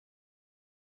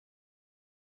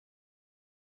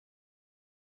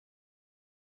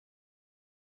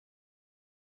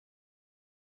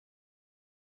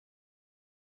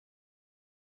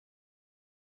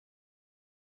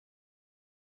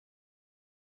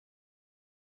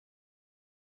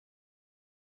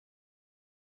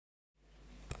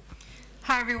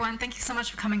Hi everyone, thank you so much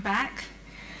for coming back.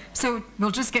 So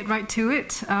we'll just get right to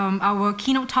it. Our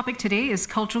keynote topic today is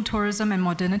cultural tourism and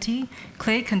modernity,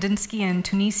 Klee, Kandinsky, and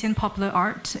Tunisian popular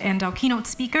art. And our keynote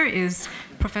speaker is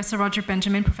Professor Roger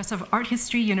Benjamin, Professor of Art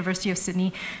History, University of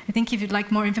Sydney. I think if you'd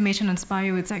like more information on his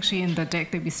bio, it's actually in the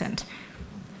deck that we sent.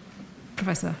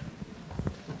 Professor.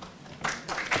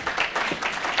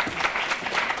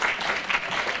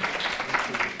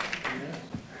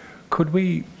 Could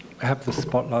we have the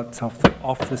spotlights off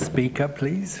the speaker,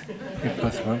 please, if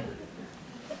possible?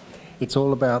 It's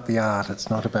all about the art, it's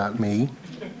not about me.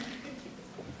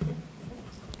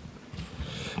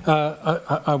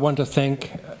 I want to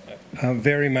thank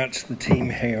very much the team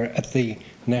here at the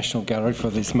National Gallery for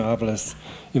this marvellous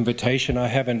invitation. I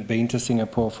haven't been to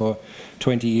Singapore for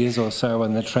 20 years or so,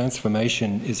 and the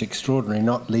transformation is extraordinary,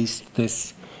 not least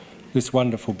this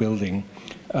wonderful building.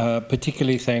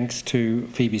 Particularly thanks to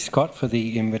Phoebe Scott for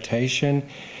the invitation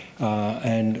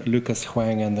and Lucas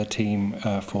Huang and the team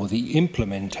for the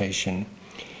implementation.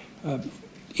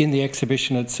 In the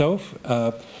exhibition itself,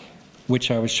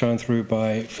 which I was shown through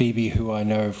by Phoebe, who I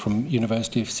know from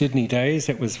University of Sydney days,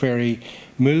 it was very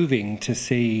moving to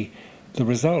see the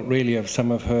result really of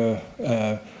some of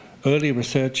her early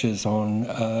researches on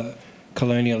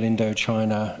colonial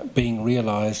Indochina being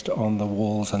realised on the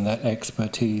walls, and that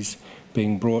expertise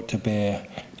being brought to bear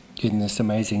in this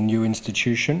amazing new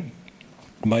institution.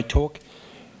 My talk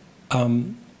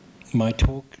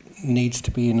needs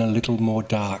to be in a little more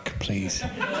dark, please.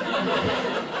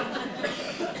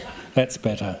 That's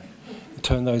better.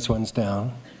 Turn those ones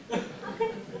down,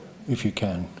 if you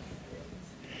can.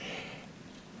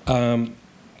 My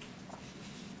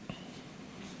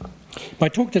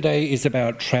talk today is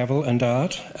about travel and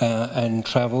art, and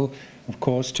travel, of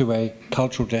course, to a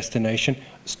cultural destination.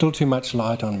 Still too much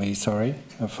light on me, sorry.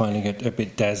 I'm finding it a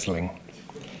bit dazzling.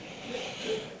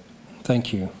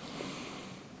 Thank you.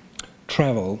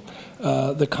 Travel.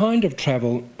 The kind of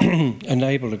travel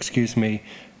enabled,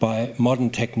 by modern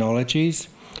technologies.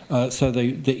 So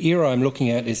the era I'm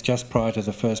looking at is just prior to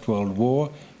the First World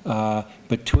War,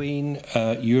 between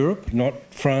Europe, not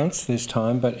France this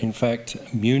time, but in fact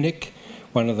Munich,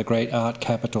 one of the great art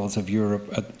capitals of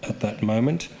Europe at that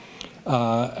moment.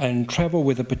 And travel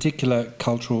with a particular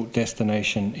cultural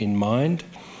destination in mind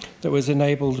that was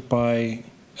enabled by,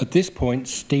 at this point,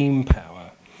 steam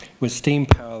power. It was steam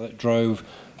power that drove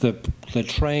the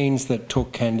trains that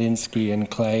took Kandinsky and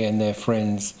Klee and their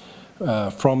friends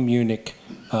from Munich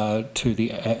to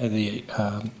the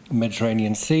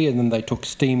Mediterranean Sea, and then they took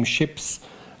steam ships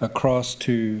across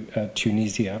to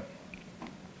Tunisia.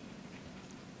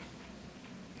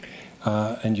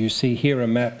 And you see here a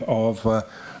map of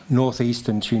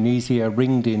northeastern Tunisia.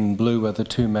 Ringed in blue are the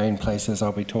two main places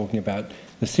I'll be talking about: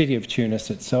 the city of Tunis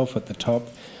itself at the top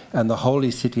and the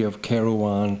holy city of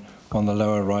Kairouan on the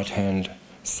lower right-hand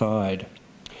side.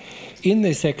 In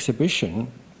this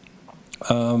exhibition,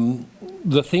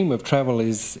 the theme of travel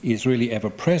is really ever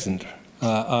present.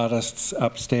 Artists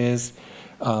upstairs,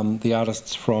 the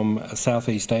artists from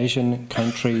Southeast Asian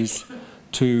countries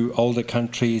to older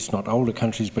countries, not older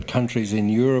countries, but countries in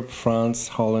Europe, France,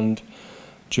 Holland,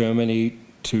 Germany,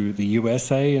 to the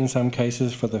USA in some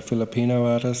cases for the Filipino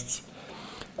artists.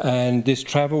 And this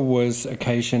travel was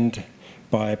occasioned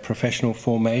by professional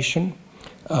formation,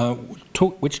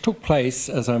 which took place,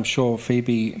 as I'm sure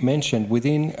Phoebe mentioned,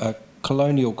 within a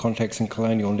colonial context and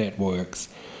colonial networks.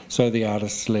 So the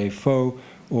artists Le Faux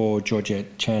or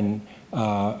Georgette Chen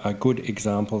are good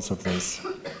examples of this.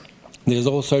 There's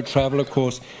also travel, of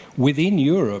course, within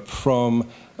Europe from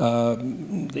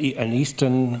an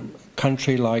eastern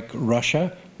country like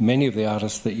Russia. Many of the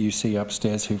artists that you see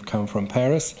upstairs who've come from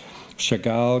Paris,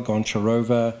 Chagall,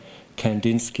 Goncharova,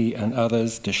 Kandinsky and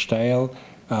others, de Stael,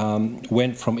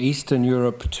 went from Eastern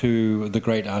Europe to the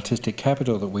great artistic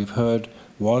capital that we've heard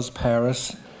was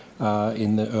Paris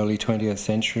in the early 20th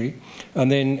century,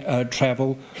 and then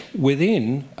travel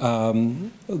within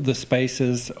the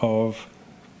spaces of,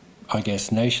 I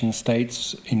guess,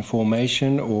 nation-states in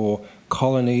formation or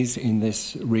colonies in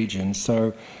this region.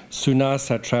 So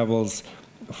Sunasa travels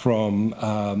from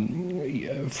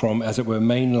as it were,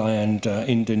 mainland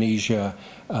Indonesia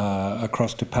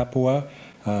across to Papua.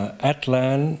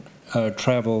 Atlan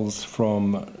travels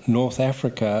from North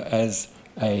Africa as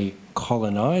a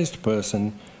colonized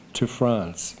person to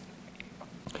France.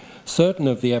 Certain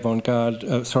of the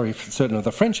avant-garde, certain of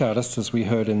the French artists, as we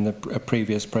heard in the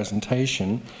previous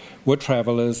presentation, were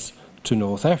travellers to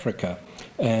North Africa.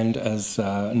 And as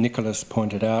Nicholas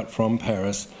pointed out from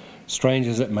Paris, strange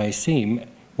as it may seem,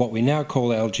 what we now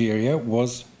call Algeria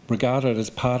was regarded as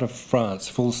part of France,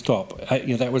 full stop.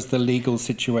 That was the legal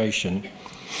situation.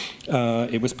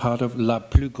 It was part of La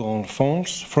Plus Grande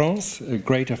France,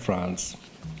 Greater France.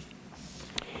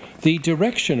 The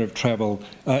direction of travel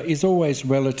is always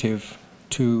relative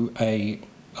to a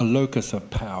locus of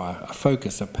power, a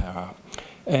focus of power.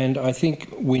 And I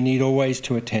think we need always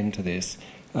to attend to this,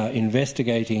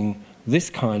 investigating this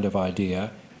kind of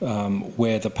idea,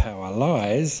 where the power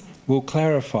lies, will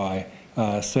clarify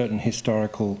certain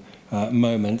historical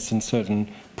moments and certain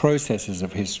processes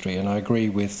of history. And I agree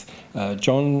with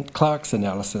John Clarke's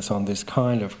analysis on this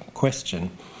kind of question.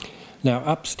 Now,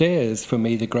 upstairs, for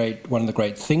me, one of the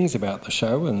great things about the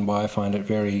show, and why I find it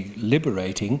very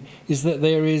liberating, is that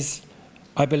there is,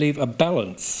 I believe, a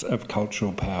balance of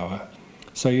cultural power.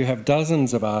 So you have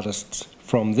dozens of artists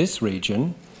from this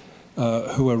region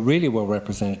who are really well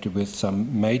represented with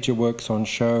some major works on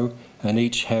show, and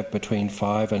each have between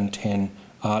 5 and 10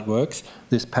 artworks.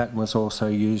 This pattern was also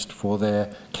used for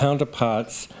their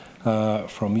counterparts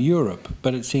from Europe,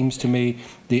 but it seems to me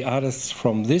the artists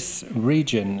from this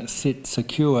region sit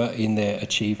secure in their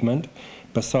achievement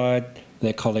beside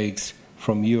their colleagues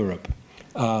from Europe.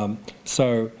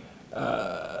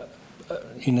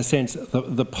 In a sense,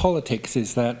 the politics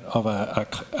is that of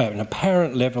an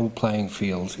apparent level playing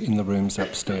field in the rooms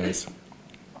upstairs.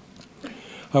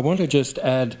 I want to just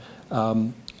add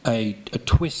a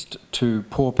twist to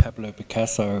poor Pablo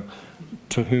Picasso,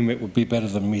 to whom it would be better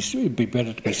to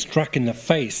be struck in the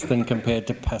face than compared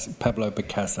to Pablo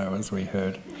Picasso, as we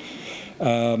heard.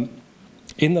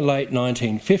 In the late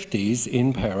 1950s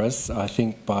in Paris, I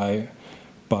think by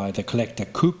the collector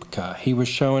Kupka, he was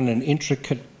shown an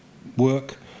intricate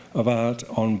work of art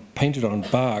painted on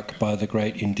bark by the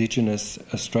great indigenous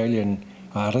Australian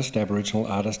artist, Aboriginal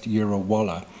artist,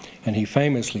 Yurawalla. And he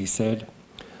famously said,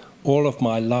 "All of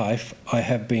my life I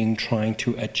have been trying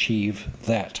to achieve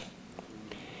that."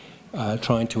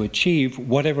 Trying to achieve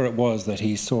whatever it was that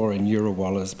he saw in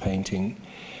Yurawalla's painting.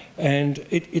 And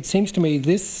it seems to me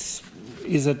this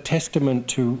is a testament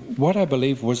to what I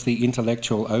believe was the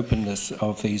intellectual openness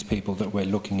of these people that we're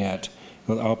looking at,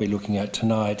 that I'll be looking at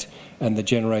tonight, and the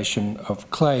generation of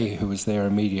Klee, who was their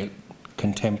immediate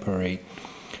contemporary.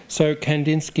 So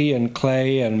Kandinsky and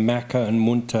Klee and Macca and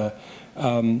Munter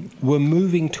were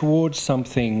moving towards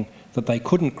something that they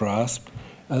couldn't grasp,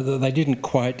 that they didn't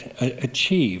quite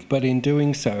achieve, but in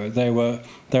doing so they were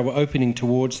opening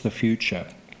towards the future,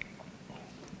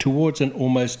 towards an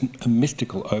almost a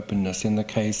mystical openness. In the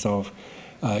case of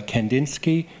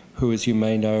Kandinsky, who, as you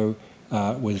may know,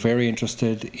 was very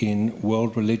interested in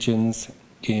world religions,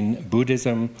 in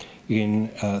Buddhism, in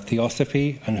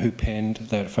theosophy, and who penned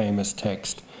that famous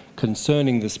text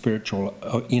concerning the spiritual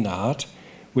in art,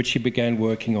 which he began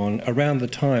working on around the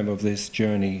time of this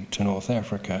journey to North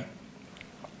Africa.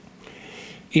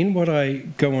 In what I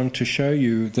go on to show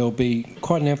you, there'll be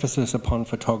quite an emphasis upon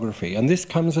photography, and this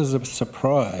comes as a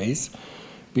surprise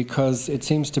because it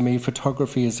seems to me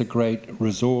photography is a great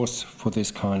resource for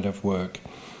this kind of work.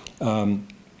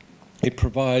 It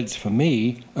provides for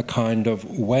me a kind of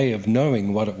way of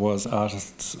knowing what it was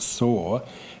artists saw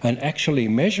and actually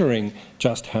measuring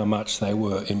just how much they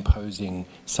were imposing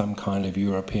some kind of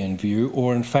European view,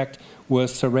 or in fact were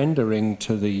surrendering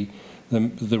to the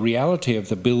reality of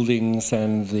the buildings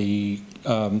and the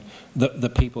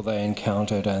people they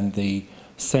encountered and the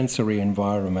sensory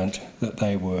environment that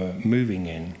they were moving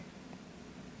in.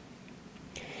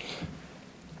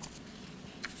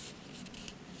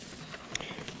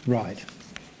 Right.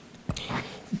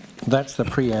 That's the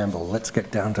preamble. Let's get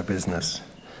down to business.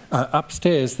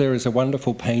 Upstairs there is a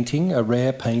wonderful painting, a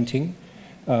rare painting,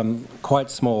 quite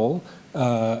small,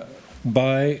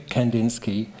 by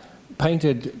Kandinsky,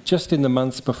 painted just in the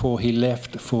months before he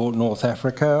left for North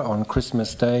Africa on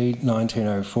Christmas Day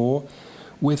 1904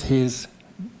 with his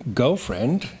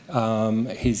girlfriend,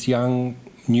 his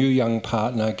new young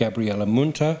partner Gabriella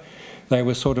Munter. They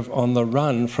were sort of on the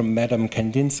run from Madame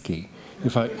Kandinsky,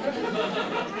 if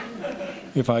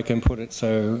I can put it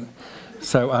so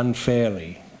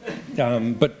unfairly,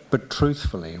 but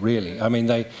truthfully, really. I mean,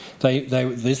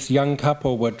 this young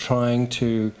couple were trying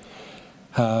to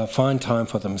find time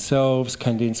for themselves.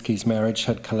 Kandinsky's marriage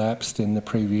had collapsed in the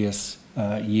previous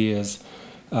years.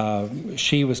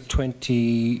 She was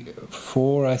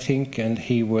 24, I think, and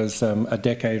he was a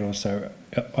decade or so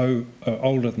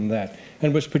older than that,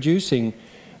 and was producing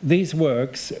these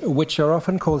works, which are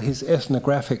often called his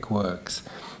ethnographic works.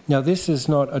 Now, this is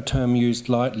not a term used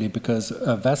lightly because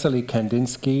Vasily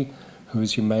Kandinsky, who,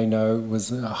 as you may know,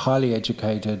 was a highly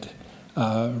educated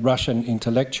Russian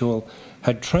intellectual,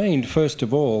 had trained, first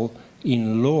of all,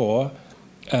 in law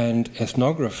and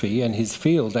ethnography, and his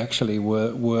field actually were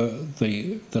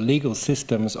the legal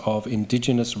systems of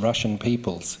indigenous Russian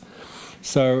peoples.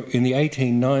 So in the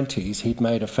 1890s, he'd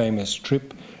made a famous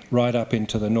trip right up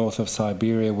into the north of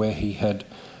Siberia, where he had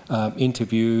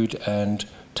interviewed and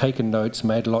taken notes,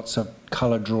 made lots of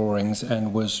colour drawings,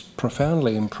 and was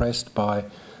profoundly impressed by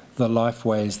the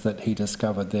lifeways that he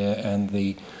discovered there and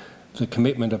the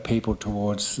commitment of people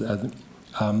towards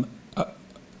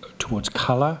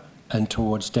colour and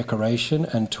towards decoration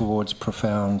and towards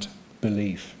profound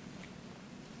belief.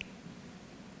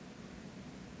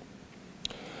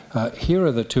 Here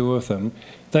are the two of them.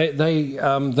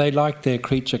 They liked their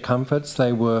creature comforts.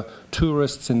 They were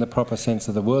tourists in the proper sense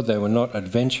of the word. They were not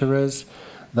adventurers.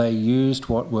 They used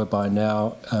what were by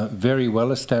now very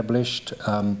well established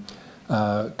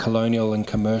colonial and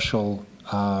commercial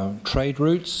trade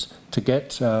routes to get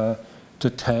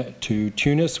to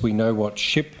Tunis. We know what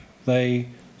ship they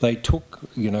took.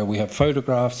 You know, we have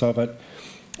photographs of it.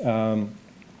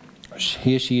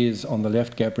 Here she is on the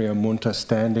left, Gabrielle Munter,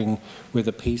 standing with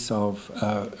a piece of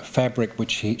fabric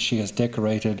which she has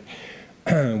decorated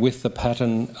with the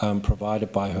pattern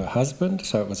provided by her husband.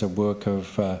 So it was a work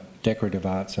of decorative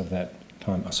arts of that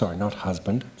time. Oh, sorry, not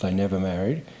husband, they never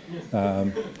married.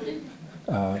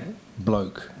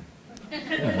 Bloke.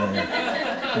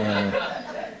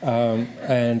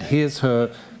 And here's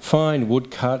her fine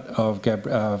woodcut of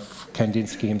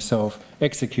Kandinsky himself,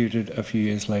 executed a few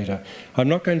years later. I'm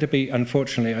not going to be,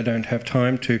 unfortunately, I don't have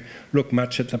time to look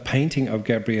much at the painting of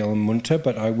Gabrielle Munter,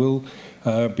 but I will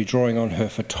be drawing on her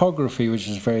photography, which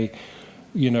is very,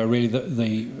 you know, really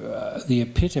the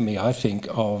epitome, I think,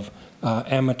 of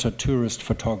amateur tourist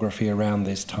photography around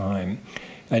this time.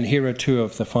 And here are two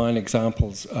of the fine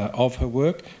examples of her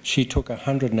work. She took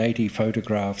 180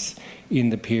 photographs in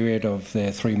the period of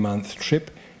their 3-month trip,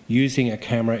 using a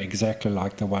camera exactly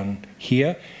like the one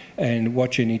here. And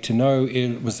what you need to know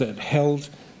was that it held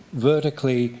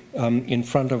vertically in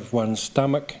front of one's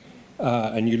stomach,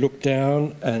 and you look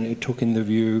down and it took in the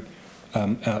view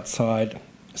outside.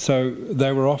 So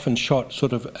they were often shot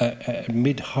sort of at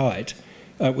mid-height,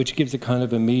 which gives a kind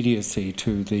of immediacy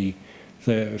to the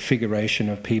figuration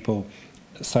of people,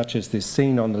 such as this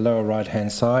scene on the lower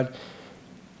right-hand side.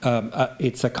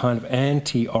 It's a kind of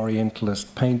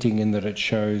anti-Orientalist painting in that it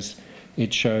shows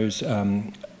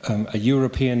a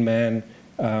European man,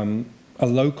 a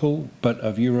local but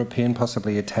of European,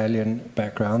 possibly Italian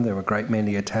background. There were a great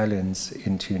many Italians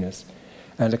in Tunis,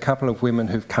 and a couple of women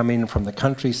who've come in from the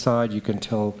countryside. You can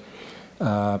tell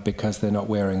because they're not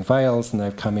wearing veils, and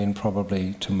they've come in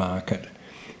probably to market.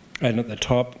 And at the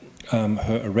top,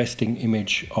 her arresting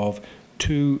image of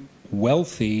two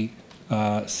wealthy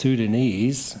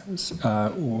Sudanese,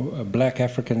 or black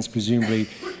Africans, presumably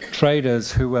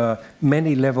traders, who are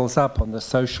many levels up on the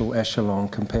social echelon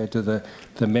compared to the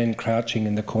men crouching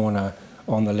in the corner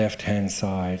on the left-hand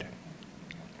side.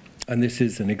 And this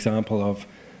is an example of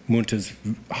Munter's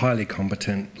highly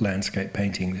competent landscape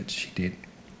painting that she did.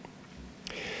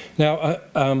 Now,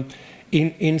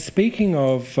 in speaking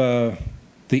of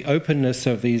the openness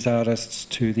of these artists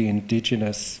to the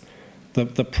indigenous,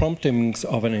 the promptings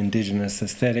of an indigenous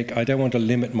aesthetic, I don't want to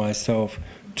limit myself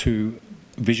to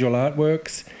visual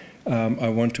artworks. I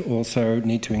want to also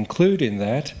need to include in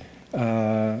that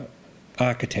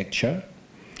architecture.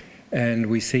 And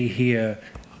we see here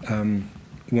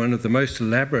one of the most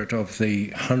elaborate of the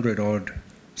 100-odd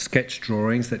sketch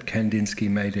drawings that Kandinsky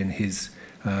made in his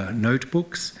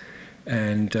notebooks.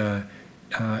 And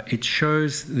it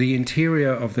shows the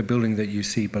interior of the building that you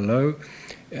see below.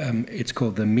 It's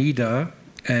called the Mida,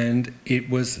 and it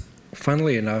was,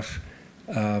 funnily enough,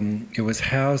 it was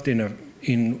housed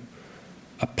in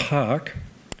a park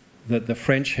that the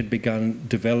French had begun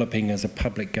developing as a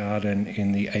public garden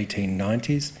in the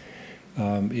 1890s.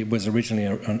 It was originally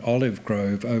an olive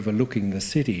grove overlooking the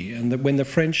city, and when the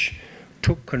French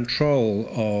took control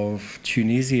of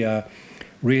Tunisia,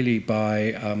 really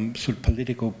by sort of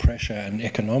political pressure and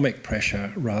economic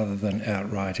pressure rather than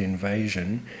outright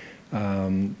invasion,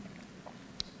 in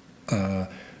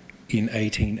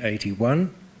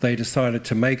 1881, they decided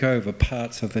to make over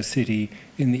parts of the city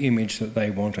in the image that they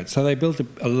wanted. So they built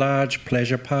a large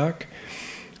pleasure park.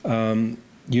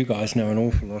 You guys know an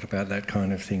awful lot about that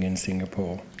kind of thing in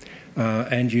Singapore.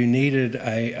 And you needed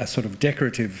a sort of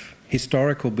decorative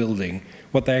historical building.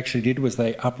 What they actually did was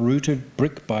they uprooted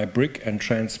brick by brick and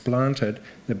transplanted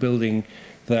the building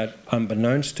that,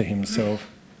 unbeknownst to himself,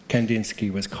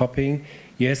 Kandinsky was copying.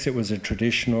 Yes, it was a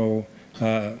traditional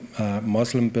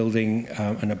Muslim building,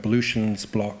 an ablutions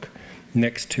block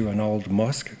next to an old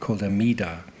mosque called a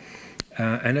Mida.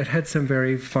 And it had some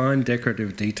very fine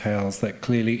decorative details that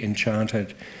clearly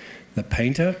enchanted the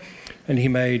painter. And he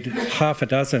made half a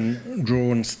dozen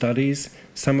drawn studies,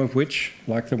 some of which,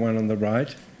 like the one on the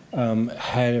right,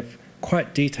 have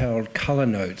quite detailed colour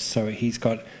notes. So he's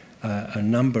got a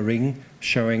numbering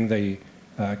showing the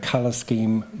colour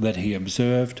scheme that he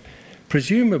observed,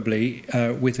 presumably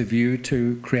with a view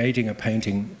to creating a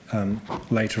painting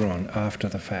later on, after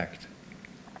the fact.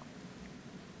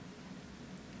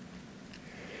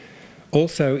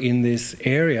 Also in this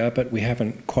area, but we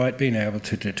haven't quite been able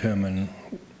to determine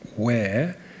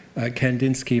where,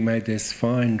 Kandinsky made this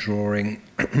fine drawing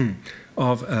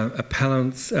of a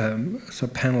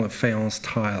panel of faience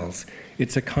tiles.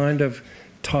 It's a kind of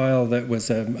tile that was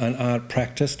an art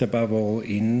practiced above all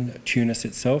in Tunis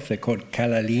itself. They're called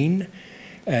kalaline,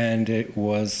 and it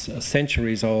was a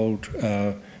centuries-old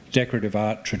decorative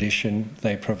art tradition.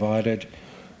 They provided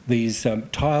these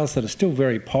tiles that are still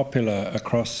very popular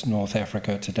across North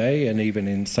Africa today, and even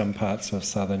in some parts of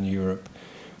southern Europe,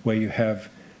 where you have,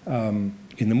 in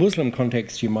the Muslim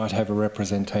context, you might have a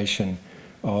representation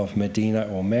of Medina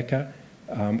or Mecca,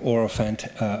 or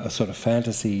a sort of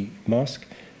fantasy mosque,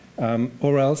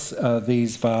 or else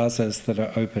these vases that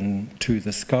are open to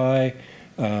the sky,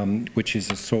 which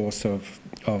is a source of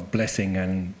blessing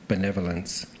and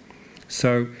benevolence.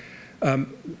 So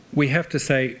we have to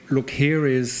say, look, here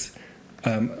is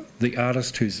the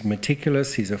artist who's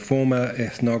meticulous. He's a former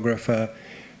ethnographer.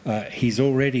 He's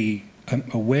already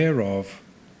aware of,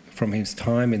 from his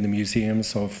time in the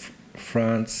museums of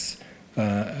France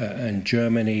and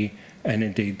Germany, and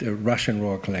indeed the Russian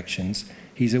royal collections,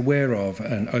 he's aware of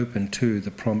and open to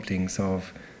the promptings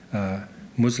of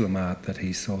Muslim art that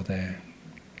he saw there.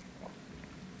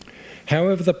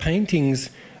 However, the paintings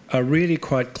are really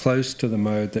quite close to the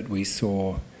mode that we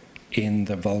saw in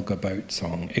the Volga boat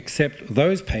song, except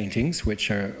those paintings, which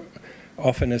are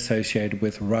often associated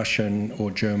with Russian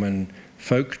or German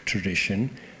folk tradition,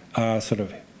 are sort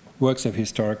of works of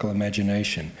historical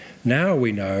imagination. Now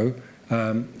we know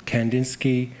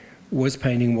Kandinsky was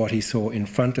painting what he saw in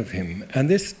front of him. And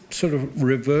this sort of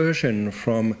reversion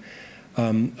from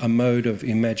a mode of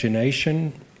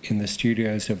imagination in the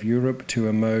studios of Europe to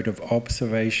a mode of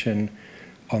observation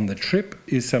on the trip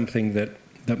is something that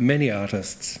many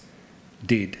artists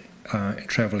did,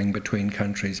 travelling between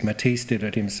countries. Matisse did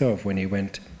it himself when he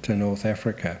went to North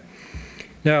Africa.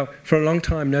 Now, for a long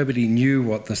time, nobody knew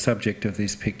what the subject of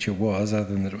this picture was,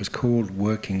 other than that it was called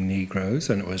Working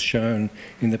Negroes, and it was shown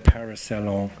in the Paris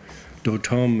Salon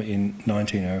d'Automne in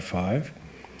 1905.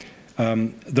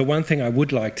 The one thing I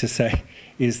would like to say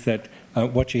is that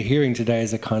what you're hearing today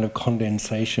is a kind of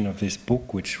condensation of this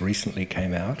book, which recently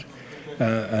came out,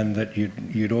 and that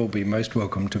you'd all be most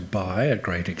welcome to buy at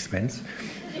great expense.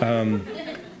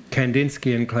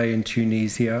 Kandinsky and Klee in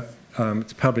Tunisia.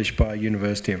 It's published by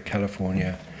University of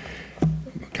California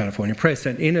Press,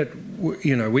 and in it,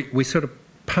 you know, we sort of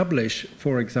publish,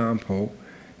 for example,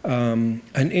 an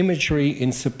imagery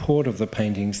in support of the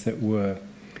paintings that were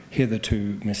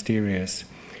hitherto mysterious.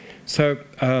 So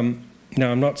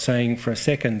now I'm not saying for a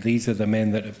second these are the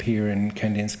men that appear in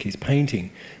Kandinsky's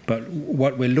painting, but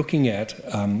what we're looking at,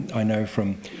 I know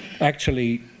from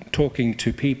actually talking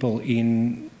to people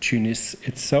in Tunis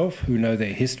itself who know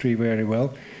their history very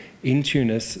well. In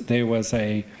Tunis, there was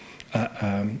a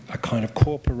kind of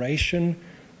corporation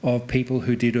of people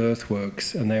who did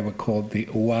earthworks, and they were called the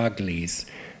Ouaglis.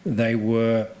 They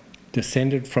were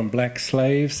descended from black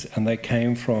slaves, and they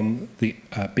came from the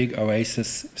big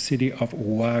oasis city of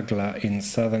Ouagla in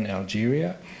southern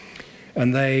Algeria.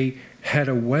 And they had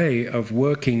a way of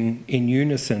working in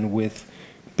unison with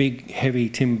big, heavy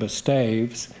timber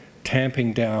staves,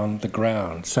 tamping down the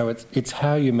ground. So it's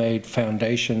how you made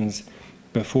foundations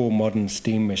before modern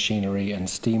steam machinery and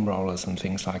steamrollers and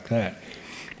things like that.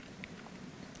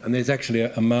 And there's actually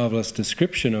a marvellous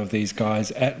description of these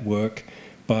guys at work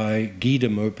by Guy de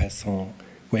Maupassant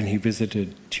when he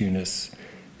visited Tunis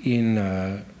in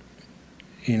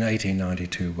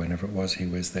 1892, whenever it was he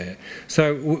was there.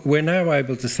 So we're now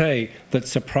able to say that,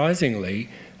 surprisingly,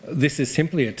 this is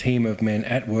simply a team of men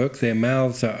at work. Their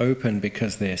mouths are open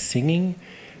because they're singing,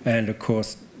 and of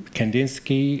course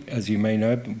Kandinsky, as you may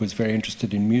know, was very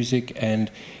interested in music and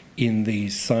in the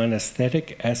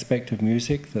synesthetic aspect of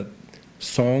music, that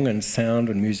song and sound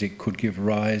and music could give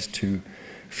rise to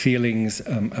feelings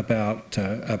about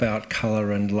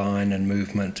colour and line and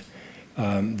movement.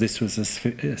 This was a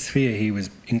sphere he was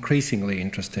increasingly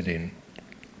interested in.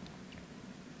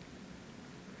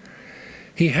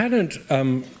 He hadn't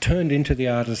turned into the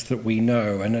artist that we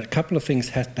know, and a couple of things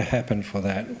had to happen for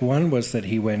that. One was that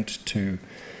he went to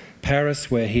Paris,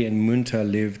 where he and Munter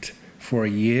lived for a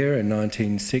year in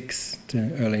 1906 to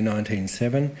early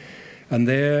 1907, and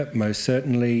there, most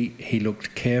certainly, he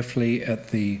looked carefully at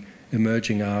the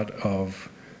emerging art of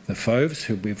the Fauves,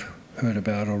 who we've heard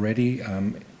about already,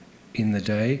 in the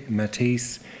day,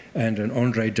 Matisse, and an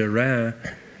André Derain,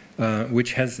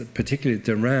 which has, particularly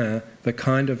Derain, the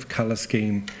kind of colour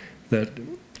scheme that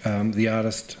the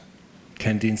artist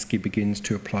Kandinsky begins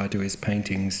to apply to his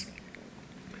paintings.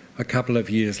 A couple of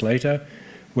years later,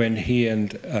 when he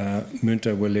and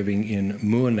Münter were living in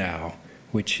Murnau,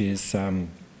 which is a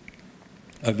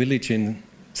village in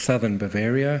southern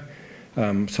Bavaria,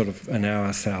 sort of an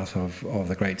hour south of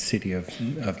the great city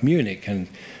of Munich, and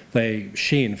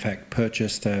she in fact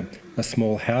purchased a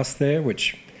small house there,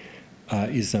 which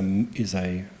is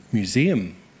a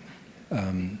museum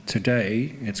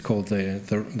today. It's called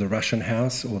the Russian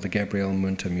House, or the Gabriel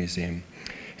Münter Museum.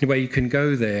 Anyway, you can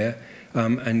go there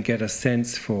and get a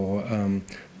sense for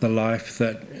the life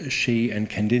that she and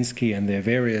Kandinsky and their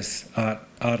various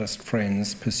artist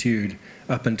friends pursued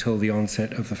up until the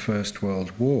onset of the First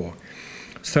World War.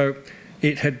 So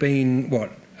it had been,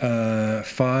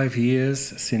 5 years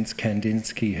since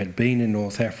Kandinsky had been in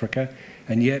North Africa,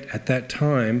 and yet at that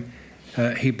time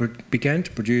he began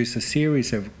to produce a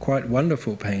series of quite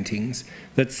wonderful paintings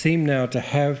that seem now to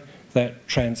have that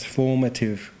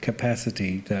transformative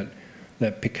capacity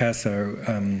that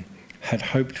Picasso had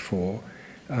hoped for.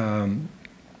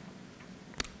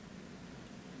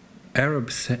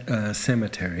 Arab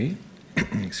Cemetery,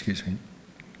 excuse me.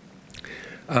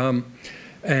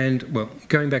 And, well,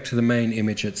 going back to the main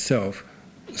image itself,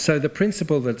 so the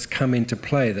principle that's come into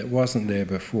play that wasn't there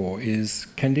before is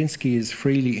Kandinsky is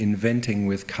freely inventing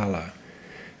with colour.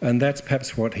 And that's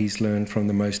perhaps what he's learned from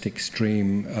the most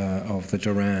extreme of the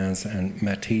Derains and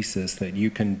Matisses, that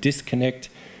you can disconnect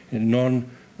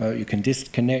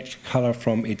colour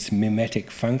from its mimetic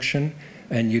function,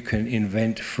 and you can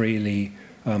invent freely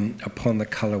upon the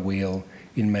colour wheel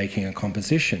in making a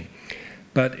composition.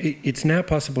 But it's now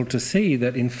possible to see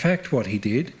that, in fact, what he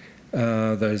did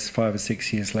those 5 or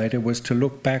 6 years later was to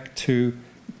look back to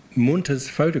Münter's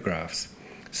photographs.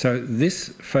 So this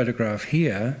photograph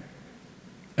here,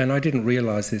 and I didn't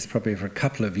realise this probably for a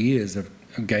couple of years of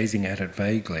gazing at it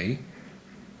vaguely,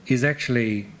 is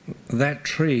actually, that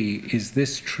tree is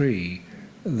this tree.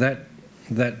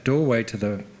 That doorway to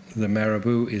the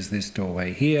Marabout is this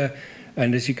doorway here.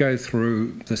 And as you go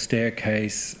through the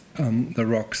staircase, the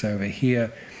rocks over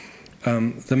here,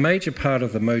 the major part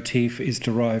of the motif is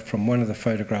derived from one of the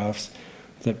photographs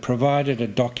that provided a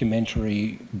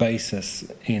documentary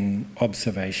basis in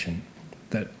observation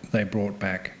that they brought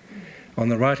back. On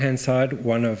the right-hand side,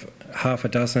 one of half a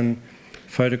dozen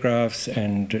photographs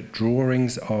and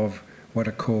drawings of what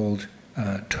are called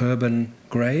turban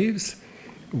graves,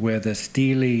 where the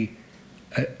steely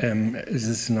is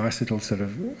this nice little sort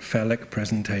of phallic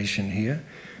presentation here.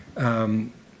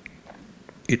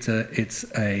 It's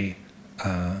a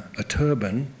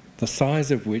turban, the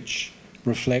size of which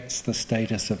reflects the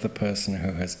status of the person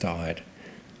who has died,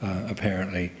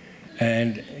 apparently,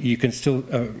 and you can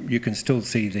still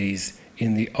see these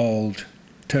in the old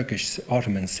Turkish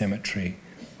Ottoman cemetery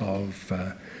of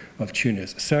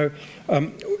Tunis. So,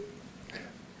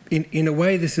 in a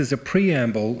way, this is a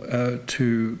preamble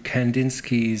to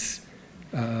Kandinsky's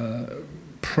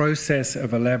process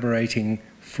of elaborating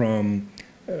from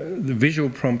the visual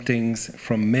promptings,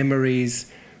 from memories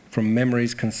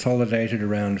consolidated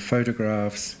around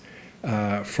photographs,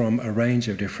 from a range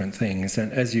of different things.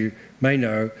 And as you may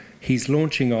know, he's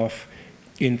launching off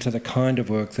into the kind of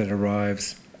work that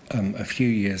arrives a few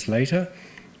years later.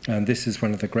 And this is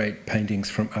one of the great paintings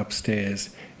from upstairs,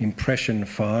 Impression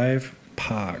 5,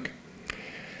 Park.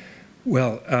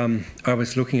 Well, I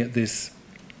was looking at this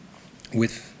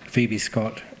with Phoebe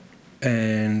Scott,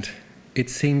 and it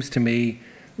seems to me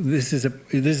this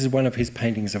is one of his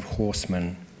paintings of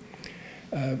horsemen.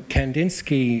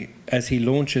 Kandinsky, as he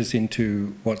launches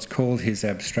into what's called his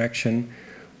abstraction,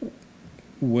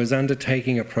 was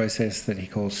undertaking a process that he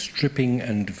calls stripping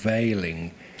and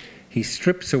veiling. He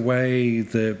strips away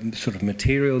the sort of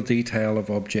material detail of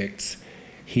objects.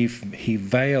 He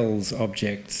veils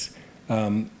objects,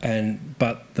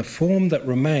 but the form that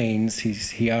remains,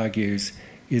 he argues,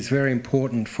 is very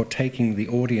important for taking the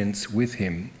audience with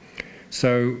him.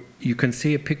 So you can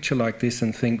see a picture like this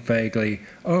and think vaguely,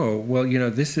 oh, well, you know,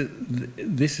 this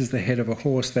is the head of a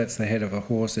horse, that's the head of a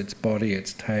horse, its body,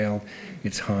 its tail,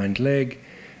 its hind leg.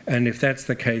 And if that's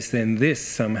the case, then this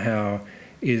somehow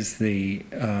is the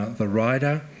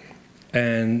rider,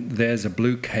 and there's a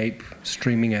blue cape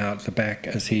streaming out the back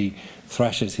as he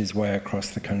thrashes his way across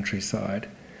the countryside.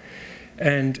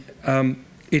 And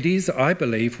it is, I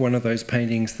believe, one of those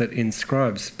paintings that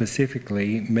inscribes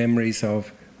specifically memories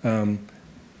of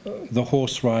the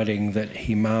horse riding that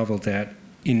he marvelled at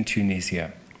in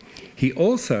Tunisia. He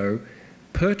also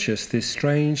purchased this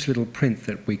strange little print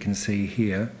that we can see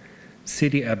here,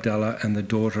 Sidi Abdallah, and the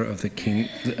daughter of the king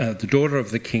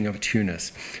of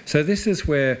Tunis. So this is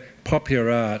where popular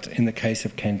art, in the case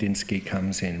of Kandinsky,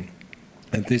 comes in.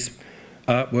 And this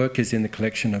artwork is in the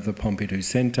collection of the Pompidou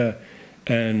Centre,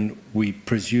 and we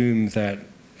presume that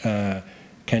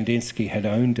Kandinsky had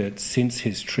owned it since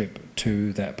his trip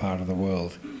to that part of the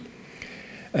world.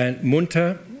 And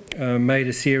Munter made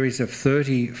a series of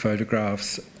 30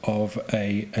 photographs of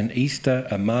an Easter,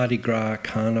 a Mardi Gras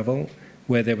carnival,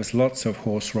 where there was lots of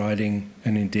horse riding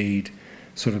and indeed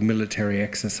sort of military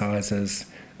exercises,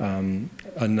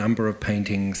 a number of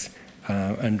paintings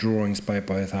and drawings by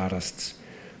both artists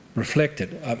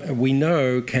reflected. We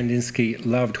know Kandinsky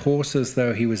loved horses,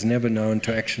 though he was never known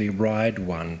to actually ride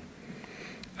one.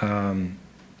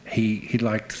 He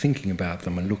liked thinking about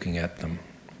them and looking at them.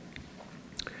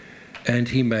 And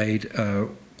he made,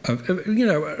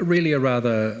 really a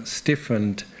rather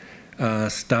stiffened,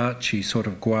 starchy sort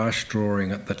of gouache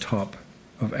drawing at the top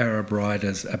of Arab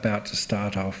riders about to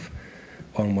start off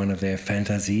on one of their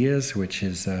fantasias, which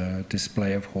is a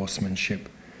display of horsemanship.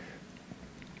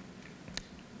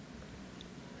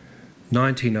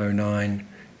 1909,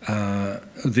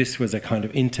 this was a kind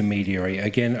of intermediary.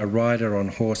 Again, a rider on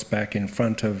horseback in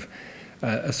front of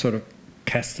a sort of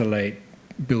castellate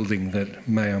building that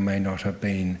may or may not have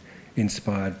been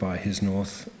inspired by his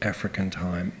North African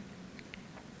time.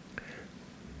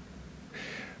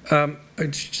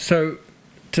 So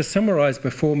to summarise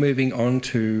before moving on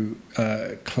to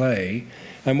Klee,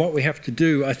 and what we have to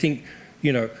do, I think,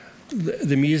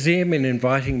 the museum, in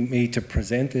inviting me to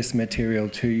present this material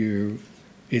to you,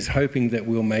 is hoping that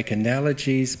we'll make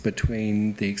analogies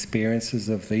between the experiences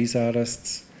of these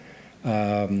artists,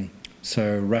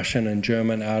 so Russian and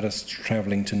German artists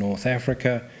travelling to North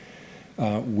Africa,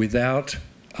 without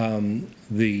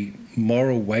the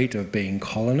moral weight of being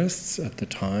colonists at the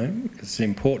time. It's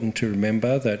important to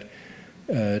remember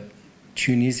that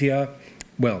Tunisia,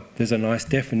 well, there's a nice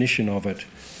definition of it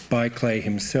by Klee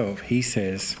himself. He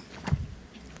says,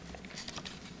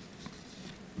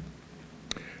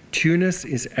 Tunis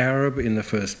is Arab in the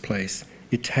first place,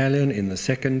 Italian in the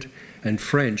second, and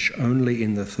French only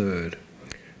in the third.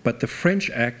 But the French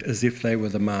act as if they were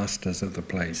the masters of the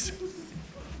place.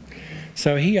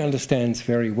 So he understands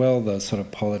very well those sort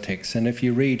of politics, and if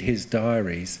you read his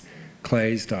diaries,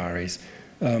 Klee's diaries,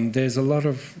 there's a lot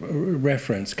of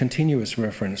reference, continuous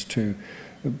reference to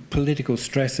political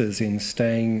stresses in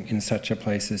staying in such a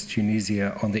place as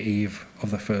Tunisia on the eve of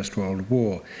the First World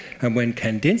War. And when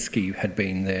Kandinsky had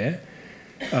been there,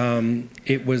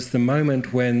 it was the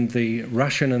moment when the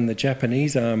Russian and the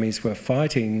Japanese armies were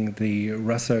fighting the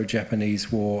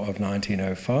Russo-Japanese War of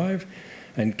 1905,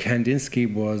 and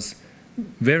Kandinsky was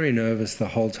very nervous the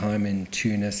whole time in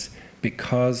Tunis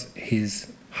because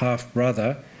his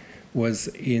half-brother was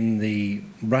in the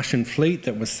Russian fleet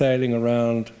that was sailing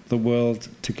around the world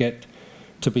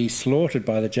to be slaughtered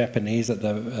by the Japanese at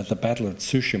the Battle of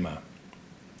Tsushima.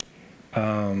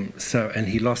 And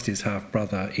he lost his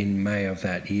half-brother in May of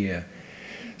that year.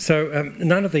 So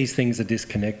none of these things are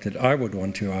disconnected. I would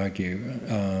want to argue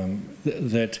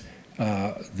that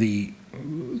the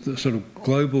sort of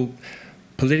global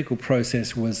political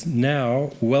process was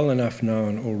now well enough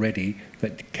known already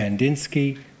that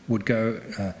Kandinsky would go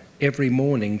every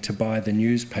morning to buy the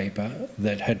newspaper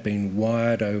that had been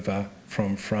wired over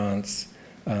from France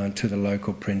to the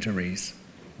local printeries.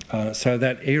 So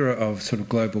that era of sort of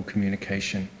global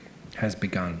communication has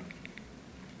begun.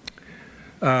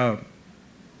 A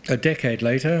decade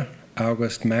later,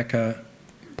 Auguste Macquer,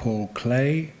 Paul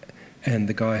Klee, and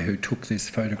the guy who took this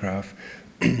photograph,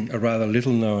 a rather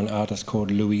little-known artist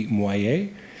called Louis Moyer,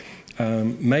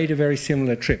 made a very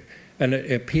similar trip. And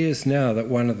it appears now that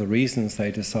one of the reasons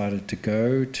they decided to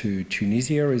go to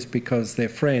Tunisia is because their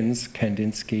friends,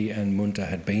 Kandinsky and Munter,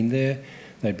 had been there.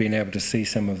 They'd been able to see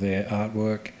some of their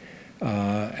artwork,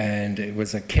 and it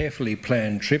was a carefully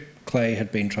planned trip. Klee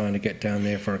had been trying to get down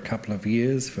there for a couple of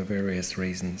years for various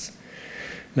reasons.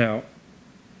 Now,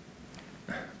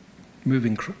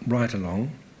 moving right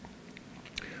along,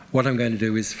 what I'm going to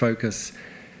do is focus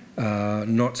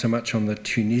not so much on the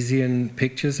Tunisian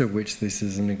pictures, of which this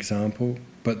is an example,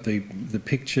 but the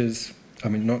pictures,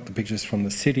 not the pictures from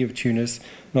the city of Tunis,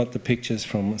 not the pictures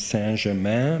from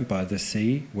Saint-Germain by the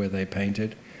sea, where they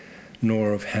painted,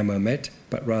 nor of Hammamet,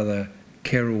 but rather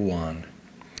Kairouan.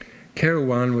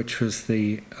 Kairouan, which was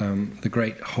the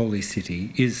great holy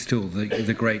city, is still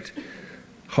the great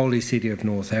holy city of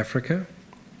North Africa,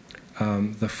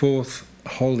 the fourth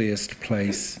holiest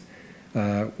place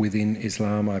within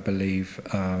Islam, I believe,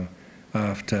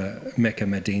 after Mecca,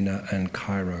 Medina and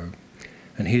Cairo.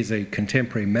 And here's a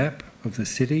contemporary map of the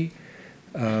city.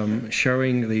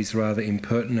 showing these rather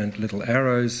impertinent little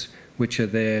arrows which are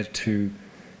there to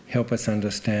help us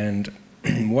understand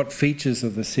what features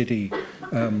of the city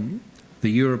the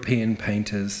European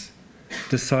painters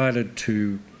decided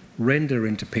to render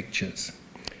into pictures.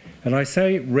 And I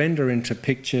say render into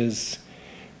pictures,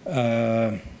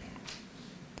 it's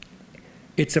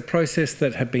a process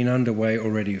that had been underway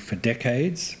already for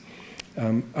decades.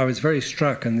 I was very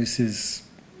struck, and this is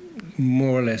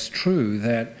more or less true,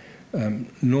 that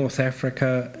North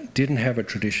Africa didn't have a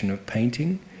tradition of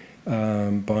painting,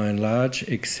 by and large,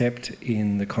 except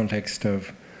in the context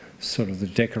of sort of the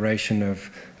decoration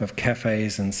of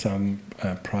cafes and some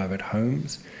private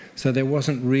homes. So there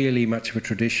wasn't really much of a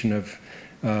tradition of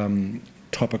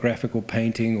topographical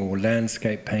painting or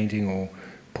landscape painting or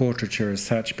portraiture as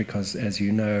such, because, as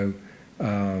you know,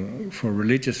 for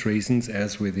religious reasons,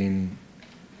 as within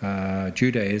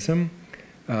Judaism,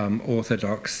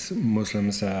 Orthodox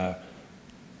Muslims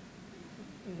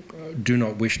do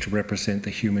not wish to represent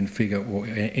the human figure or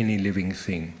any living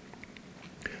thing.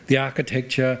 The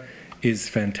architecture is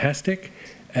fantastic,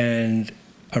 and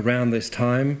around this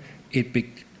time it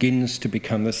begins to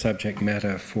become the subject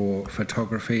matter for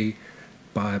photography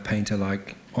by a painter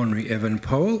like Henri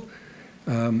Evenepoel,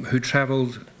 who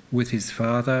travelled with his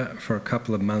father for a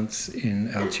couple of months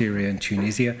in Algeria and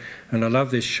Tunisia. And I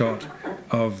love this shot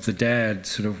of the dad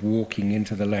sort of walking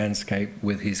into the landscape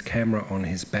with his camera on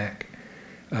his back.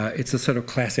 It's a sort of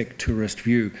classic tourist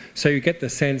view. So you get the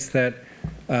sense that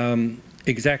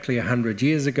exactly 100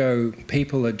 years ago,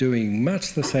 people are doing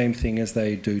much the same thing as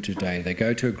they do today. They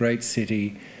go to a great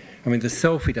city. I mean, the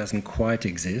selfie doesn't quite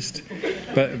exist,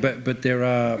 but there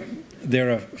are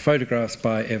photographs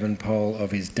by Evenepoel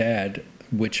of his dad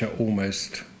which are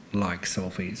almost like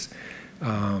selfies.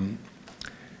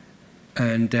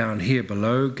 And down here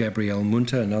below, Gabriel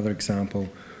Munter, another example.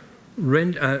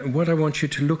 What I want you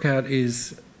to look at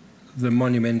is the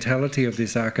monumentality of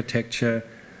this architecture,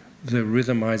 the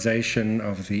rhythmization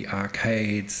of the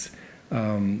arcades.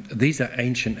 These are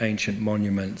ancient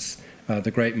monuments.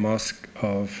 The Great Mosque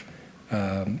of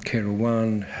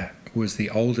Kairouan was the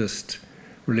oldest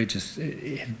religious,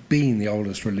 it had been the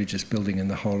oldest religious building in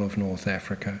the whole of North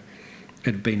Africa. It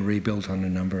had been rebuilt on a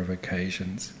number of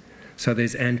occasions. So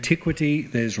there's antiquity,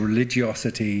 there's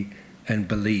religiosity and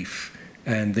belief,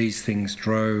 and these things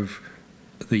drove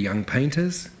the young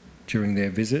painters during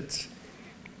their visits.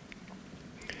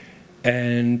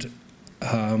 And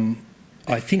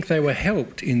I think they were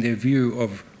helped in their view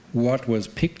of what was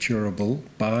picturable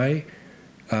by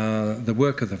the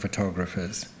work of the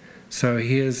photographers. So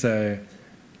here's a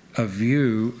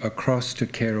view across to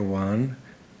Kairouan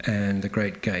and the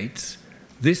Great Gates.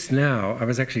 This now, I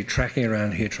was actually tracking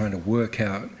around here trying to work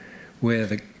out where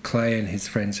the Klee and his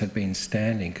friends had been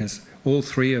standing, because all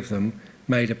three of them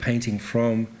made a painting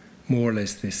from more or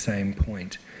less this same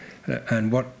point.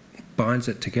 And what binds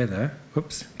it together,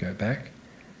 oops, go back,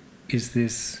 is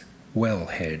this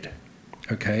wellhead,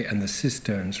 okay, and the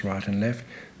cisterns right and left.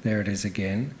 There it is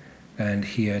again. And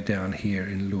here, down here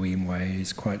in Louis Mouet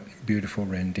is quite a beautiful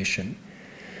rendition.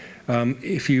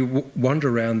 If you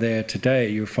wander around there today,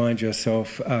 you'll find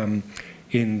yourself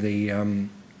in the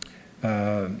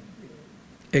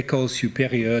École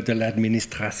Supérieure de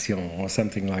l'Administration or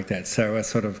something like that. So a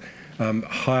sort of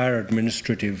higher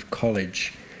administrative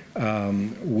college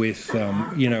with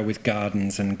with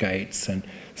gardens and gates, and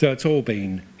so it's all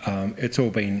been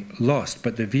lost.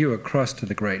 But the view across to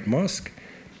the Great Mosque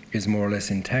is more or less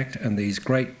intact, and these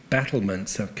great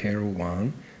battlements of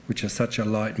Kairouan, which are such a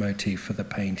leitmotif for the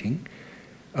painting,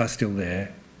 are still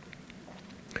there.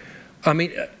 I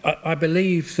mean, I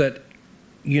believe that,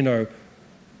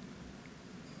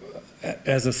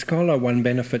 as a scholar, one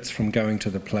benefits from going to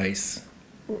the place.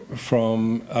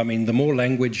 The more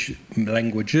languages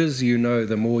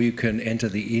the more you can enter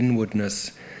the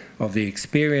inwardness of the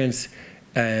experience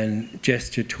and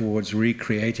gesture towards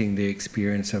recreating the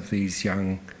experience of these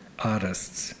young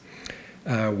artists.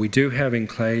 We do have in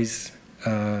Klee's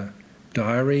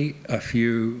diary a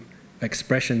few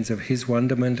expressions of his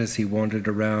wonderment as he wandered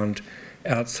around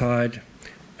outside.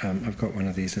 I've got one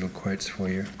of these little quotes for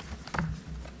you.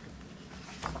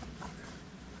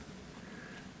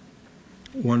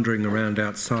 Wandering around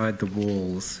outside the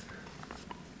walls.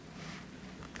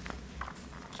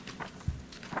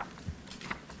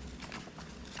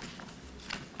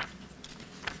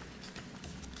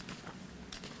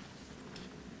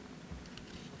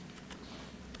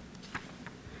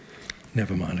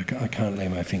 Never mind, I can't lay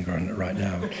my finger on it right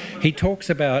now. He talks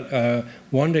about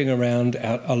wandering around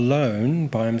out alone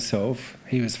by himself.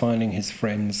 He was finding his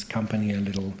friend's company a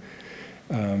little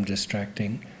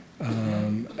distracting.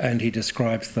 And he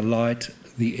describes the light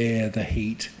the air, the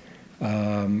heat,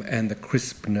 and the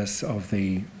crispness of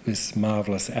this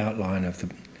marvellous outline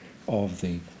of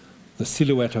the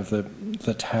silhouette of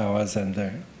the towers and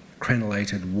the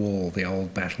crenellated wall, the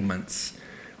old battlements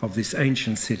of this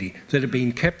ancient city that had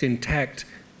been kept intact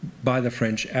by the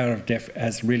French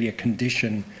as really a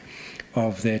condition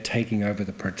of their taking over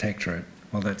the protectorate.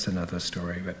 Well, that's another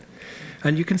story.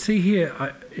 And you can see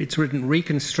here, it's written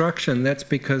reconstruction. That's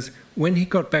because when he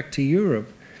got back to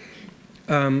Europe,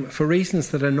 for reasons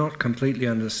that are not completely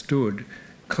understood,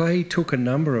 Klee took a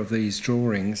number of these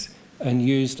drawings and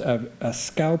used a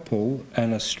scalpel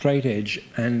and a straight edge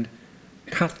and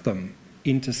cut them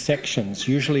into sections,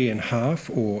 usually in half,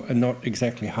 or not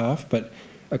exactly half, but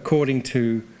according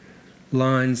to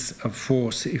lines of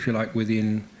force, if you like,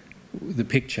 within the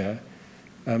picture.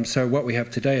 So what we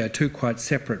have today are two quite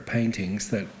separate paintings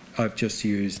that I've just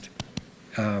used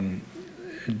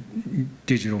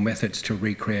digital methods to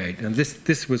recreate. And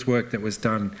this was work that was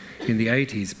done in the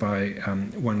 80s by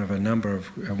one of a number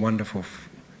of wonderful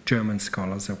German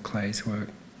scholars of Klee's work.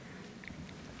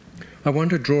 I want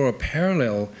to draw a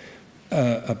parallel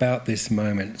about this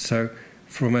moment. So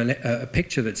from a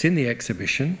picture that's in the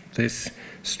exhibition, this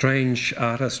strange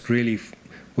artist really,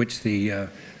 which the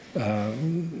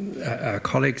our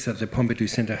colleagues at the Pompidou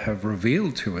Centre have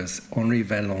revealed to us, Henri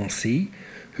Valency,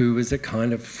 who was a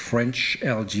kind of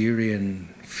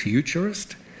French-Algerian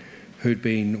futurist who'd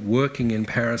been working in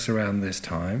Paris around this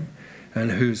time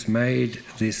and who's made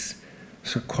this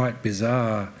sort of quite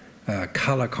bizarre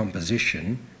colour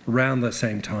composition around the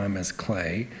same time as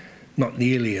Klee, not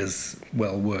nearly as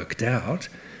well worked out.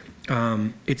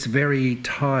 It's very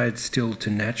tied still to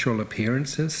natural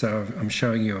appearances, so I'm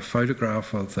showing you a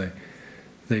photograph of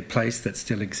the place that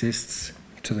still exists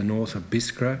to the north of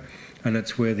Biskra, and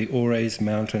it's where the Aurès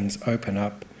mountains open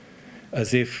up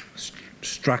as if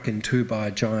struck in two by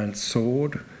a giant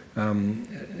sword,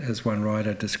 as one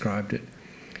writer described it.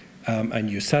 And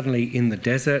you're suddenly in the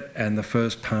desert and the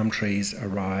first palm trees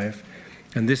arrive,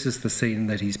 and this is the scene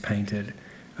that he's painted.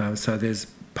 So there's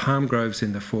palm groves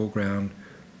in the foreground,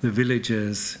 the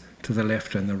villages to the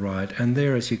left and the right, and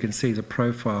there, as you can see, the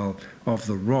profile of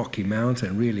the rocky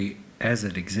mountain really as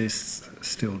it exists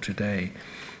still today.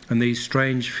 And these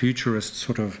strange futurist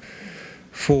sort of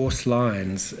force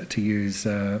lines, to use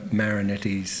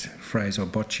Marinetti's phrase or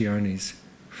Boccioni's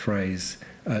phrase,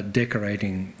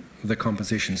 decorating the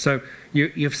composition. So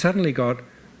you've suddenly got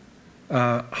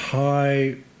a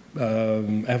high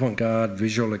avant-garde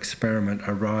visual experiment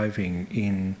arriving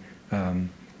in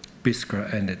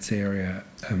Biskra and its area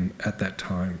at that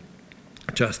time,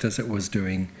 just as it was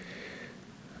doing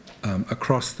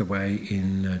across the way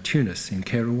in Tunis, in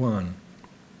Kairouan.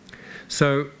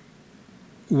 So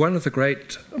one of the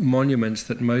great monuments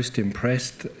that most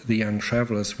impressed the young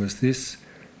travellers was this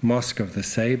Mosque of the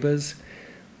Sabres,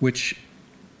 which,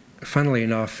 funnily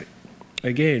enough,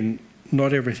 again,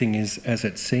 not everything is as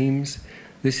it seems.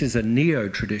 This is a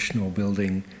neo-traditional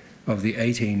building of the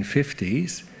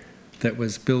 1850s that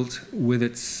was built with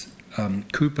its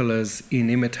cupolas in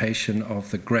imitation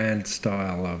of the grand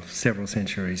style of several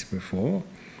centuries before.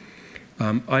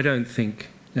 I don't think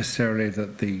necessarily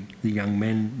that the young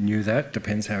men knew that.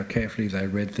 Depends how carefully they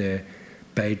read their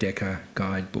Baedeker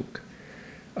guidebook.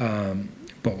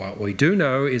 But what we do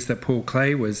know is that Paul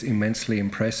Klee was immensely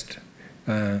impressed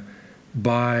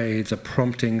by the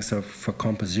promptings for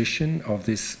composition of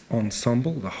this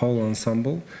ensemble, the whole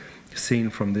ensemble, seen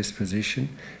from this position.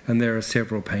 And there are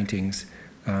several paintings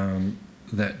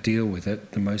that deal with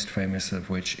it, the most famous of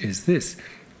which is this,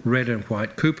 red and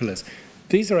white cupolas.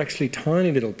 These are actually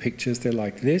tiny little pictures. They're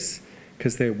like this,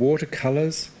 because they're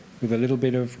watercolours with a little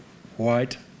bit of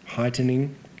white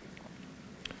heightening.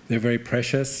 They're very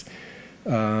precious.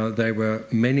 They were,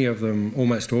 many of them,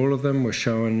 almost all of them, were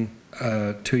shown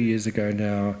 2 years ago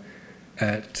now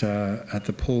at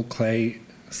the Paul Klee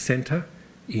Centre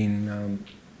in,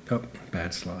 oh,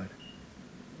 bad slide.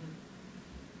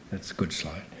 That's a good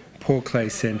slide. Paul Klee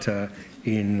Centre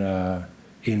in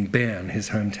Bern, his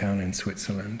hometown in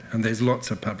Switzerland. And there's lots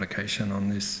of publication on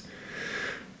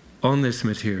this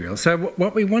material. So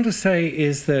what we want to say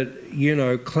is that, you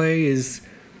know, Klee is,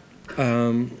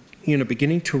 you know,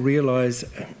 beginning to realise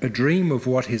a dream of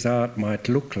what his art might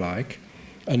look like.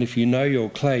 And if you know your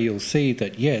Klee, you'll see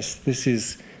that, yes, this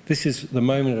is the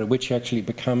moment at which he actually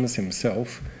becomes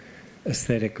himself,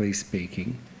 aesthetically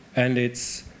speaking. And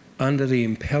it's under the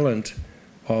impellent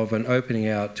of an opening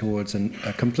out towards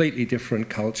a completely different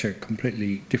culture,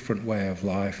 completely different way of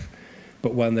life,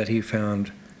 but one that he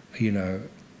found, you know,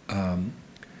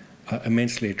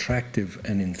 immensely attractive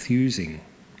and enthusing.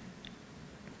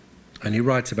 And he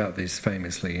writes about this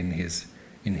famously in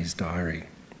in his diary.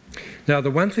 Now,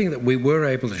 the one thing that we were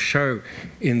able to show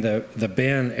in the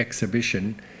Bern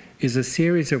exhibition is a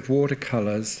series of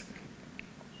watercolours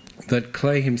that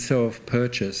Klee himself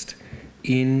purchased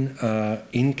in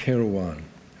Kairouan.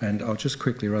 And I'll just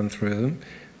quickly run through them.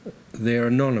 They're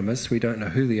anonymous. We don't know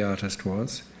who the artist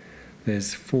was.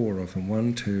 There's 4 of them.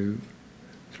 1, 2,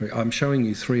 3. I'm showing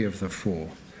you 3 of the 4.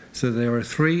 So there are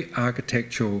 3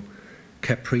 architectural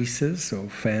caprices or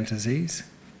fantasies.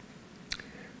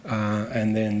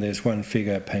 And then there's 1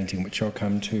 figure painting, which I'll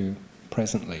come to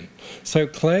presently. So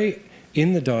Klee,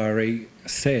 in the diary,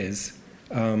 says,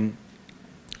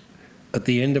 at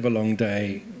the end of a long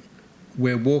day,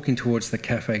 we're walking towards the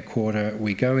cafe quarter.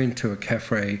 We go into a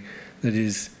cafe that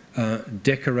is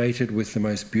decorated with the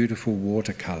most beautiful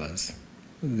watercolours.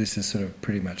 This is sort of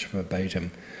pretty much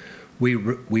verbatim. We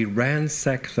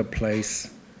ransack the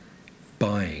place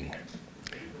buying.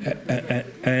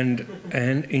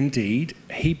 And indeed,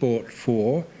 he bought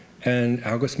 4, and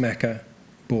August Macke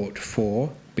bought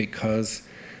 4 because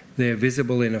they're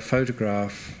visible in a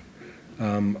photograph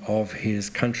of his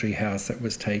country house that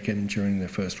was taken during the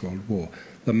First World War.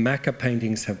 The Macke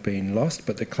paintings have been lost,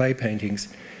 but the Klee paintings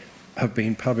have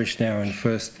been published now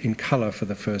in colour for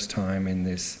the first time in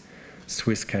this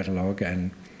Swiss catalogue,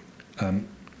 and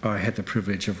I had the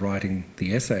privilege of writing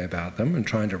the essay about them and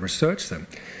trying to research them.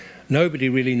 Nobody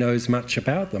really knows much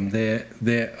about them.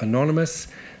 They're anonymous.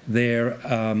 They're,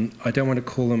 I don't want to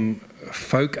call them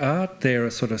folk art. They're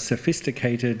a sort of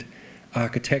sophisticated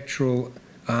architectural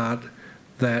art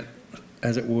that,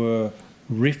 as it were,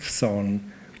 riffs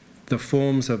on the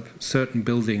forms of certain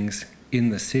buildings in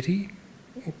the city,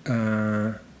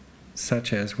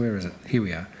 such as, where is it? Here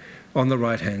we are. On the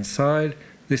right-hand side,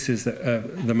 this is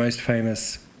the most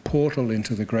famous portal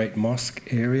into the Great Mosque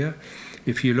area.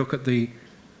 If you look at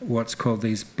what's called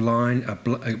these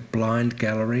a blind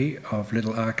gallery of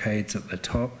little arcades at the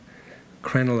top,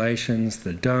 crenellations,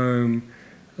 the dome,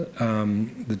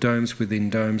 the domes within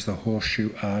domes, the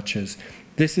horseshoe arches.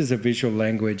 This is a visual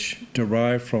language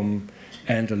derived from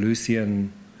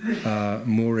Andalusian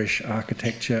Moorish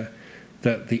architecture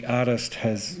that the artist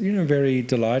has, very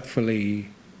delightfully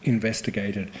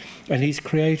investigated. And he's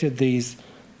created these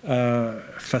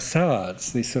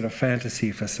facades, these sort of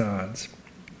fantasy facades.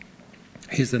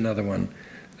 Here's another one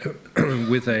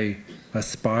with a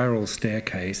spiral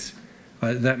staircase.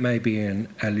 That may be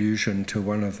an allusion to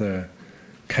one of the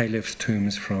caliph's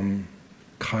tombs from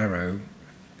Cairo.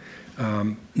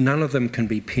 None of them can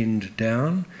be pinned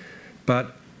down,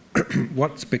 but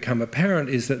what's become apparent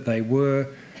is that they were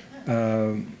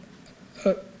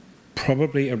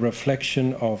probably a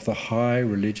reflection of the high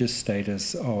religious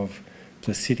status of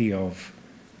the city of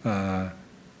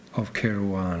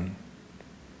Kairouan.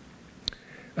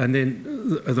 And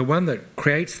then the one that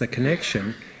creates the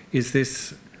connection is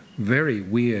this very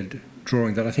weird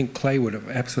drawing that I think Klee would have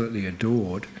absolutely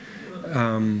adored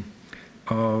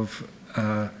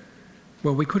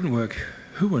well, we couldn't work,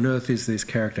 who on earth is this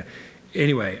character?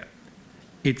 Anyway,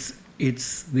 it's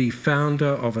the founder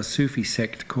of a Sufi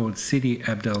sect called Sidi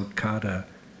Abdel Qadir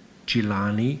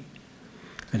Jilani,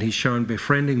 and he's shown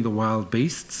befriending the wild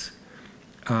beasts,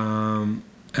 and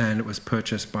it was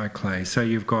purchased by Klee. So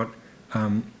you've got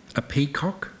a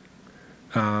peacock,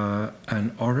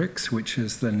 an oryx, which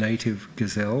is the native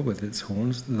gazelle with its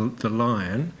horns, the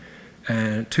lion,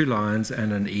 and 2 lions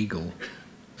and an eagle,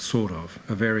 sort of,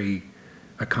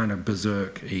 a kind of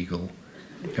berserk eagle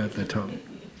at the top.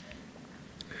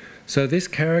 So this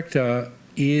character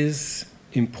is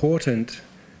important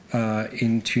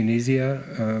in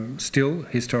Tunisia, still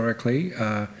historically.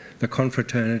 The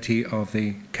confraternity of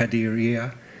the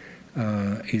Qadiriya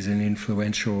is an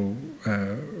influential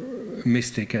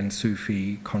mystic and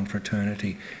Sufi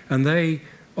confraternity. And they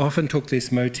often took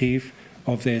this motif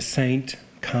of their saint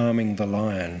calming the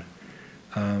lion.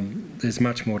 There's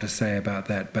much more to say about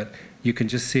that, but you can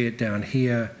just see it down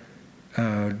here,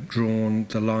 drawn,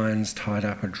 the lions tied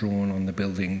up are drawn on the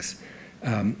buildings.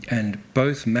 And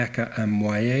both Macke and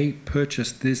Moyer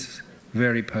purchased this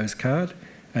very postcard,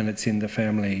 and it's in the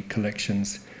family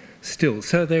collections still.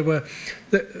 So there were,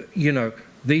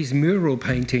 these mural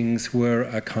paintings were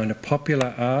a kind of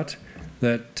popular art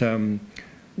that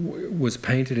was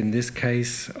painted in this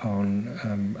case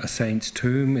on a saint's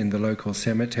tomb in the local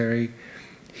cemetery.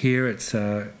 Here it's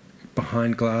a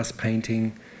behind glass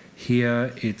painting.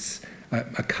 Here it's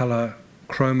a colour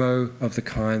chromo of the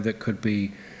kind that could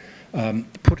be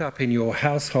put up in your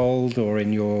household or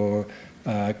in your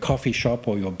coffee shop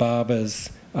or your barber's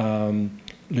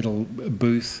little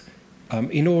booth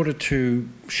in order to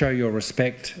show your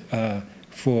respect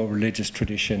for religious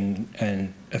tradition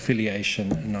and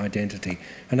affiliation and identity.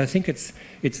 And I think it's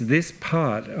this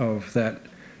part of that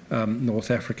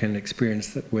North African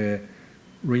experience that we're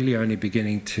really only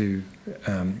beginning to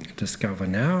discover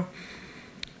now.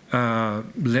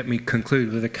 Let me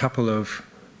conclude with a couple of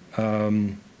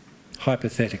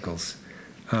hypotheticals.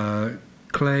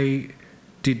 Klee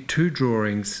did 2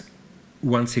 drawings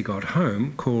once he got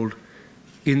home called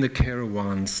In the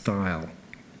Kairouan Style,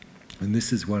 and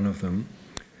this is one of them.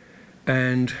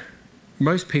 And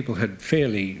most people had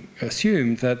fairly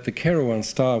assumed that the Kairouan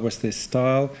style was this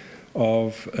style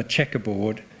of a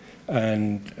checkerboard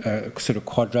and a sort of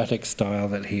quadratic style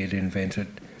that he had invented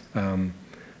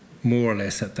more or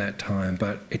less at that time.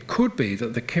 But it could be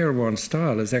that the Kairouan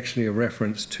style is actually a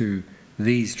reference to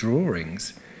these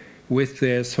drawings with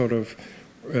their sort of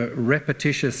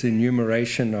repetitious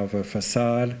enumeration of a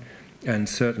facade and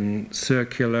certain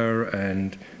circular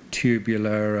and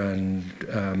tubular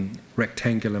and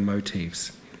rectangular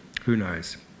motifs. Who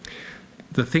knows?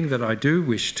 The thing that I do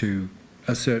wish to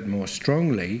assert more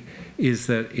strongly is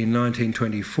that in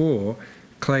 1924,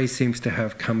 Klee seems to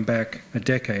have come back a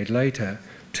decade later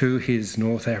to his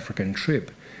North African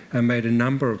trip and made a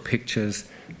number of pictures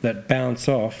that bounce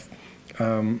off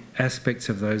aspects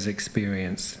of those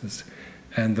experiences.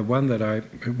 And the one that I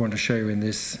want to show you in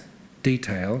this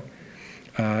detail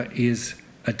is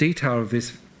a detail of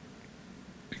this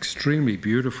extremely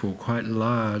beautiful, quite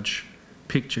large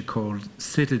picture called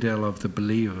Citadel of the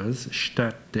Believers,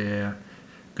 Stadt der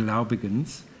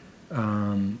Glaubigens.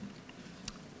 And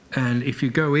if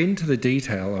you go into the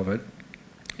detail of it,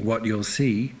 what you'll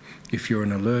see, if you're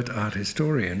an alert art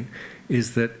historian,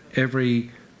 is that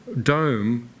every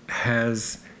dome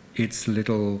has its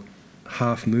little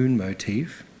half-moon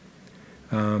motif.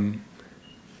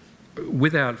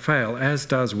 Without fail, as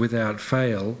does without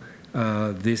fail,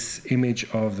 this image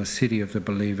of the city of the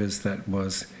believers that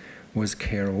was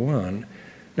Kairouan.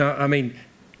 Now, I mean,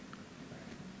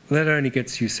 that only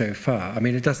gets you so far. I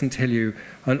mean, it doesn't tell you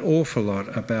an awful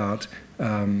lot about,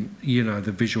 you know,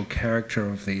 the visual character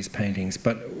of these paintings.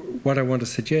 But what I want to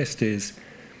suggest is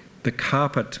the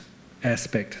carpet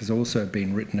aspect has also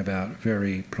been written about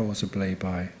very plausibly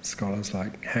by scholars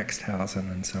like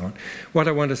Haxthausen and so on. What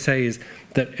I want to say is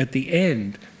that at the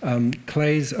end,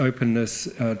 Klee's openness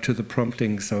to the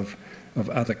promptings of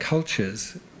other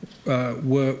cultures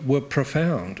were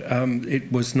profound.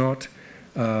 It was not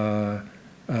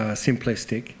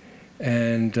simplistic,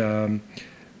 and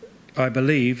I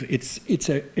believe it's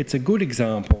a good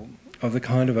example of the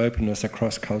kind of openness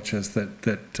across cultures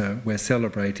that we're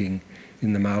celebrating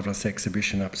in the marvellous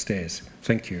exhibition upstairs.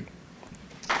 Thank you.